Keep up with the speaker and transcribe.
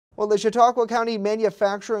Well, the Chautauqua County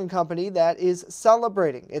manufacturing company that is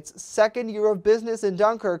celebrating its second year of business in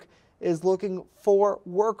Dunkirk is looking for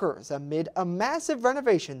workers amid a massive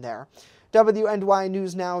renovation there. WNY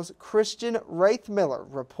News Now's Christian Miller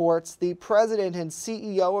reports the president and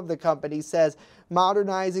CEO of the company says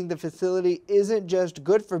modernizing the facility isn't just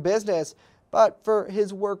good for business, but for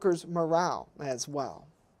his workers' morale as well.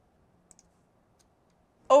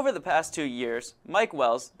 Over the past 2 years, Mike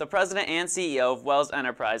Wells, the president and CEO of Wells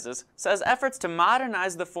Enterprises, says efforts to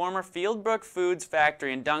modernize the former Fieldbrook Foods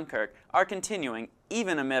factory in Dunkirk are continuing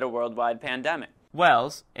even amid a worldwide pandemic.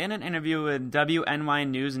 Wells, in an interview with WNY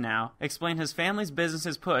News Now, explained his family's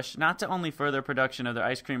business's push not to only further production of their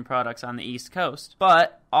ice cream products on the East Coast,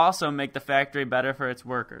 but also make the factory better for its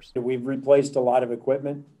workers. We've replaced a lot of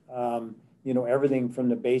equipment, everything from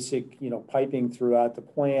the basic, piping throughout the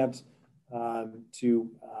plant to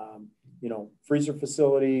freezer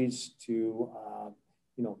facilities to,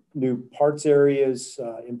 new parts areas,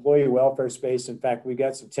 employee welfare space. In fact, we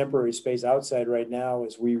got some temporary space outside right now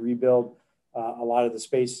as we rebuild a lot of the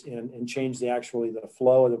space and change the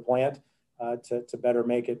flow of the plant to better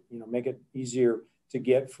make it easier to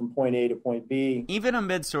get from point A to point B. Even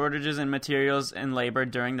amid shortages in materials and labor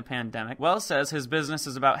during the pandemic, Wells says his business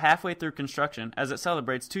is about halfway through construction as it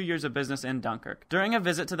celebrates 2 years of business in Dunkirk. During a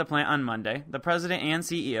visit to the plant on Monday, the president and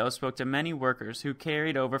CEO spoke to many workers who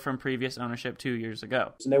carried over from previous ownership 2 years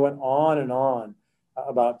ago. And they went on and on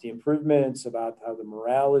about the improvements, about how the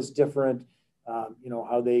morale is different,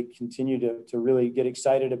 how they continue to really get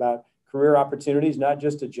excited about career opportunities, not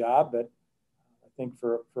just a job, but I think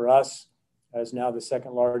for us, as now the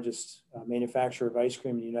second largest manufacturer of ice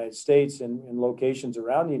cream in the United States and locations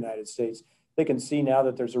around the United States, they can see now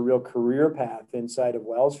that there's a real career path inside of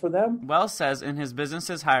Wells for them. Wells says in his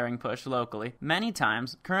business's hiring push locally, many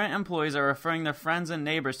times current employees are referring their friends and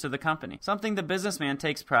neighbors to the company, something the businessman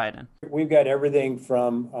takes pride in. We've got everything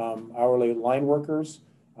from hourly line workers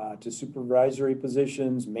to supervisory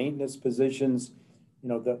positions, maintenance positions.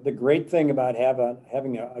 The great thing about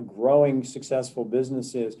having a growing, successful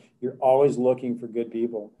business is you're always looking for good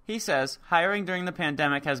people. He says hiring during the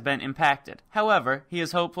pandemic has been impacted. However, he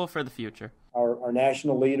is hopeful for the future. Our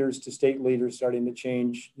national leaders to state leaders starting to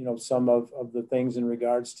change, some of the things in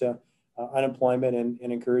regards to unemployment and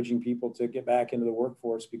encouraging people to get back into the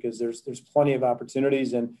workforce because there's plenty of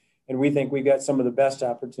opportunities and we think we've got some of the best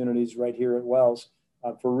opportunities right here at Wells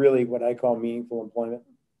for really what I call meaningful employment.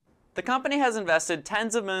 The company has invested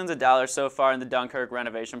tens of millions of dollars so far in the Dunkirk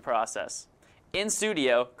renovation process. In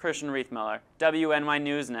studio, Christian Miller, WNY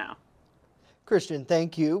News Now. Christian,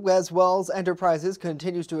 thank you. As Wells Enterprises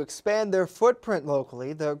continues to expand their footprint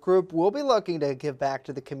locally, the group will be looking to give back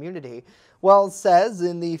to the community. Wells says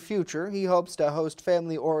in the future he hopes to host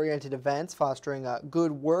family-oriented events fostering a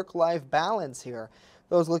good work-life balance here.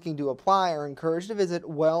 Those looking to apply are encouraged to visit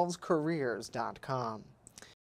wellscareers.com.